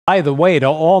By the way, to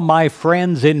all my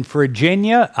friends in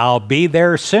Virginia, I'll be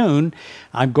there soon.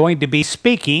 I'm going to be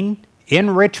speaking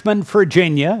in Richmond,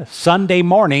 Virginia, Sunday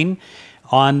morning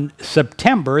on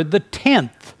September the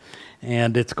 10th.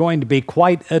 And it's going to be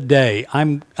quite a day.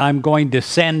 I'm going to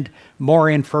send more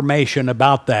information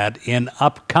about that in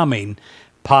upcoming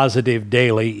Positive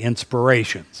Daily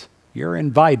Inspirations. You're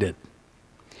invited.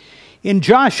 In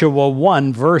Joshua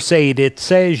 1, verse 8, it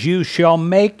says, "You shall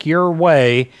make your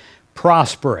way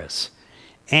prosperous,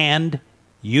 and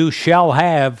you shall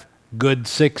have good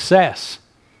success."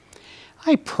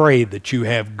 I pray that you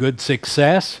have good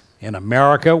success. In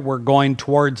America, we're going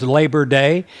towards Labor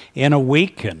Day in a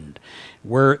week, and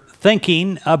we're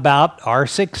thinking about our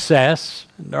success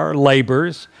and our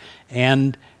labors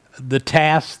and the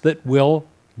tasks that will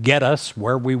get us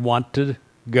where we want to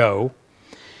go.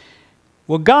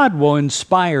 Well, God will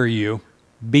inspire you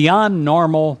beyond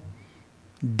normal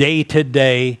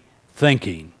day-to-day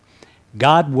thinking.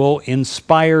 God will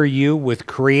inspire you with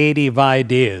creative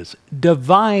ideas,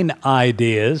 divine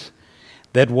ideas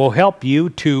that will help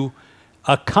you to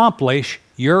accomplish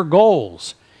your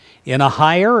goals in a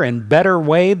higher and better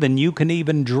way than you can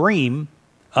even dream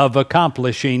of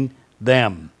accomplishing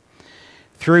them.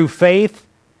 Through faith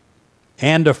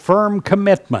and a firm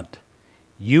commitment,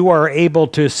 you are able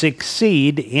to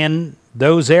succeed in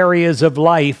those areas of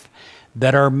life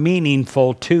that are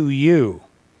meaningful to you.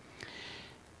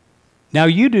 Now,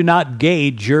 you do not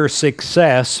gauge your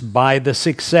success by the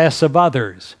success of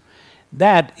others.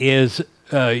 That is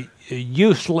a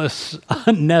useless,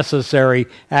 unnecessary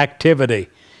activity.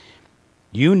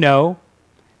 You know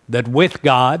that with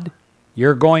God,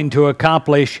 you're going to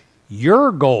accomplish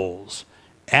your goals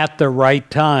at the right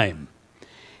time.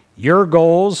 Your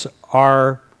goals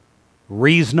are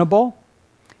reasonable.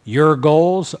 Your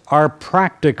goals are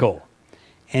practical.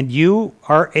 And you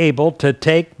are able to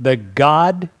take the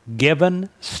God-given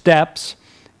steps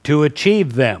to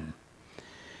achieve them.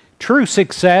 True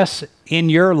success in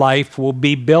your life will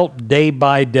be built day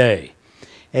by day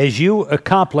as you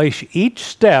accomplish each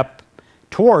step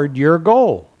toward your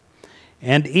goal.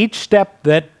 And each step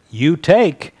that you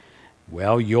take,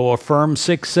 well, you'll affirm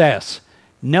success,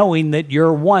 knowing that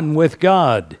you're one with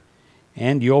God.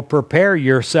 And you'll prepare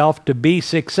yourself to be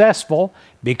successful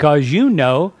because you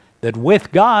know that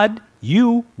with God,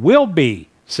 you will be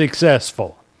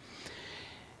successful.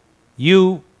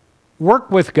 You work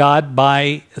with God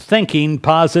by thinking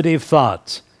positive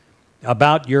thoughts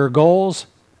about your goals,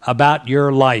 about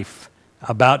your life,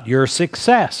 about your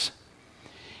success.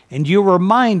 And you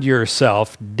remind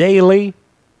yourself daily,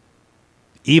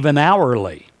 even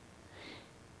hourly,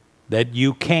 that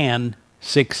you can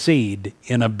succeed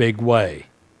in a big way.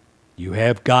 You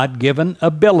have God-given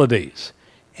abilities,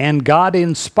 and God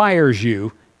inspires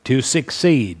you to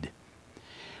succeed.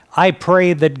 I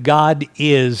pray that God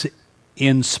is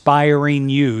inspiring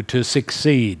you to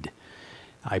succeed.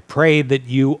 I pray that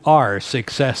you are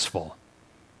successful.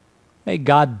 May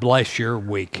God bless your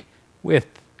week with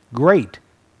great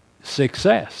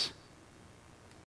success.